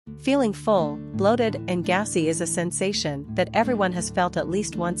Feeling full, bloated, and gassy is a sensation that everyone has felt at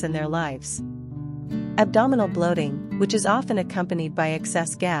least once in their lives. Abdominal bloating, which is often accompanied by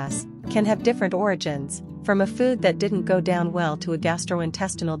excess gas, can have different origins, from a food that didn't go down well to a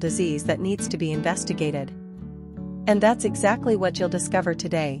gastrointestinal disease that needs to be investigated. And that's exactly what you'll discover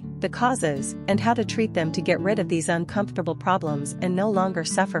today: the causes and how to treat them to get rid of these uncomfortable problems and no longer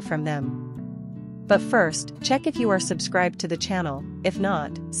suffer from them. But first, check if you are subscribed to the channel. If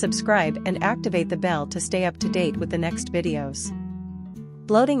not, subscribe and activate the bell to stay up to date with the next videos.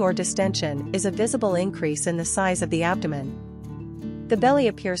 Bloating or distension is a visible increase in the size of the abdomen. The belly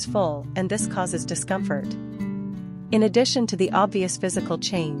appears full, and this causes discomfort. In addition to the obvious physical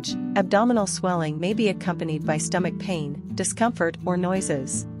change, abdominal swelling may be accompanied by stomach pain, discomfort, or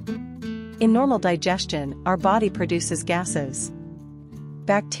noises. In normal digestion, our body produces gases.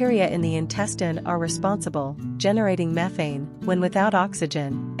 Bacteria in the intestine are responsible, generating methane when without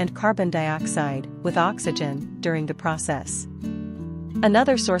oxygen, and carbon dioxide with oxygen during the process.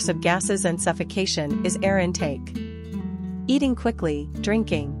 Another source of gases and suffocation is air intake. Eating quickly,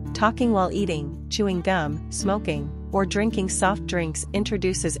 drinking, talking while eating, chewing gum, smoking, or drinking soft drinks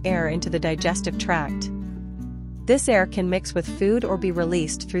introduces air into the digestive tract. This air can mix with food or be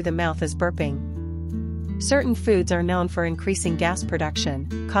released through the mouth as burping. Certain foods are known for increasing gas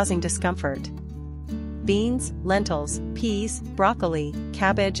production, causing discomfort. Beans, lentils, peas, broccoli,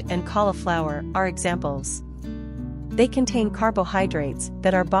 cabbage, and cauliflower are examples. They contain carbohydrates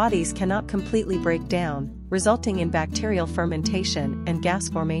that our bodies cannot completely break down, resulting in bacterial fermentation and gas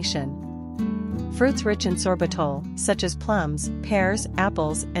formation. Fruits rich in sorbitol, such as plums, pears,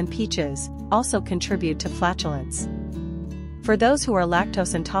 apples, and peaches, also contribute to flatulence. For those who are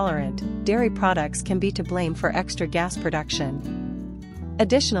lactose intolerant, dairy products can be to blame for extra gas production.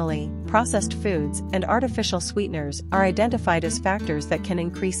 Additionally, processed foods and artificial sweeteners are identified as factors that can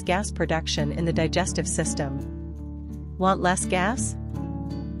increase gas production in the digestive system. Want less gas?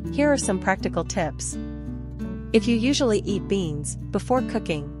 Here are some practical tips. If you usually eat beans, before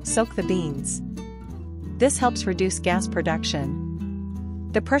cooking, soak the beans. This helps reduce gas production.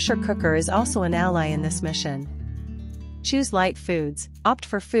 The pressure cooker is also an ally in this mission. Choose light foods. Opt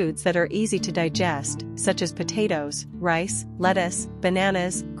for foods that are easy to digest, such as potatoes, rice, lettuce,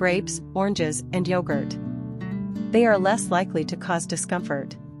 bananas, grapes, oranges, and yogurt. They are less likely to cause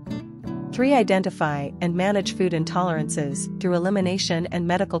discomfort. 3. Identify and manage food intolerances through elimination and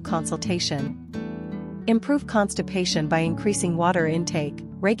medical consultation. Improve constipation by increasing water intake,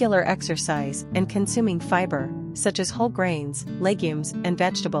 regular exercise, and consuming fiber, such as whole grains, legumes, and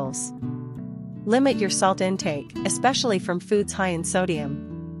vegetables. Limit your salt intake, especially from foods high in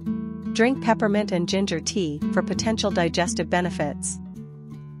sodium. Drink peppermint and ginger tea for potential digestive benefits.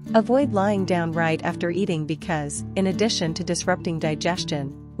 Avoid lying down right after eating because, in addition to disrupting digestion,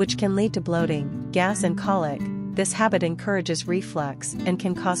 which can lead to bloating, gas, and colic, this habit encourages reflux and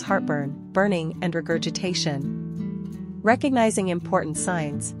can cause heartburn, burning, and regurgitation. Recognizing important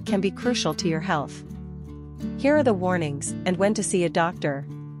signs can be crucial to your health. Here are the warnings and when to see a doctor.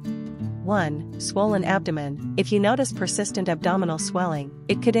 1. Swollen abdomen. If you notice persistent abdominal swelling,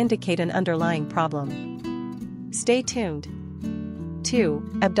 it could indicate an underlying problem. Stay tuned.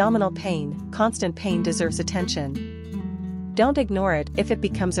 2. Abdominal pain. Constant pain deserves attention. Don't ignore it if it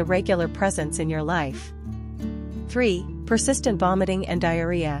becomes a regular presence in your life. 3. Persistent vomiting and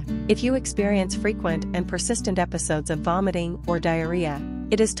diarrhea. If you experience frequent and persistent episodes of vomiting or diarrhea,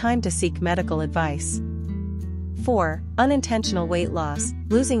 it is time to seek medical advice. 4. Unintentional weight loss.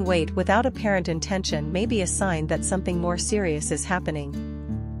 Losing weight without apparent intention may be a sign that something more serious is happening.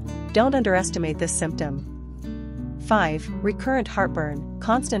 Don't underestimate this symptom. 5. Recurrent heartburn.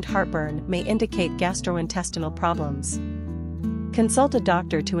 Constant heartburn may indicate gastrointestinal problems. Consult a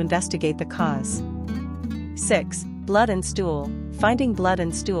doctor to investigate the cause. 6. Blood and stool. Finding blood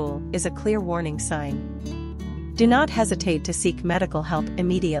and stool is a clear warning sign. Do not hesitate to seek medical help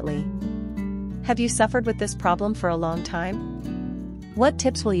immediately. Have you suffered with this problem for a long time? What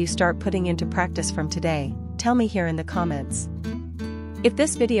tips will you start putting into practice from today? Tell me here in the comments. If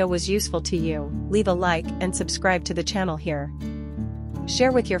this video was useful to you, leave a like and subscribe to the channel here.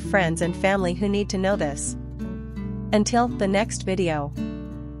 Share with your friends and family who need to know this. Until the next video.